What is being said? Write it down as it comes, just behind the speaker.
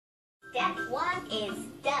Step 1 is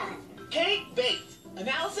done. Cake baked.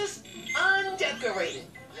 Analysis undecorated.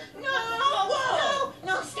 No! Whoa!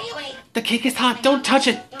 No, stay away. The cake is hot. Don't touch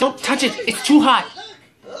it. Don't touch it. It's too hot.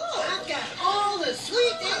 I've got all the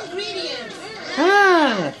sweet ingredients.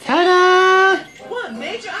 Ah, ta-da! One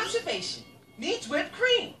major observation. Needs whipped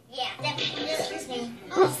cream. Yeah, definitely. Excuse me.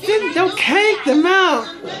 Then don't cake them out.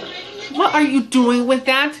 What are you doing with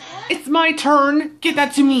that? It's my turn. Give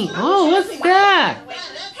that to me. Oh, what's that?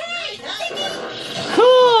 Hey, Sticky!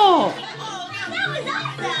 Cool. That was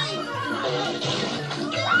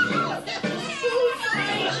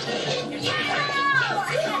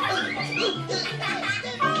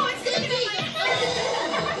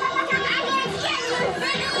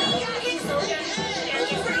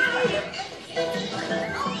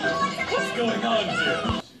What's going on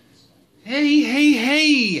here? Hey, hey,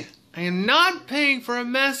 hey. I am not paying for a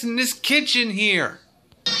mess in this kitchen here.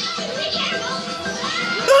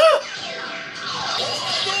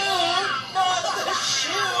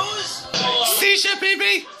 See,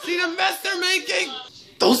 baby? See the mess they're making?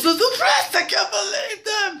 Those little brats, I can't believe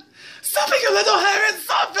them! Stop it, you little hair,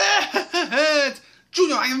 stop it!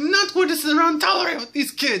 Junior, I am not going to sit around tolerating with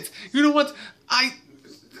these kids. You know what?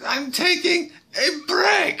 I'm taking a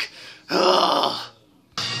break. Ugh.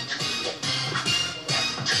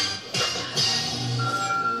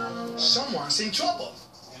 Someone's in trouble.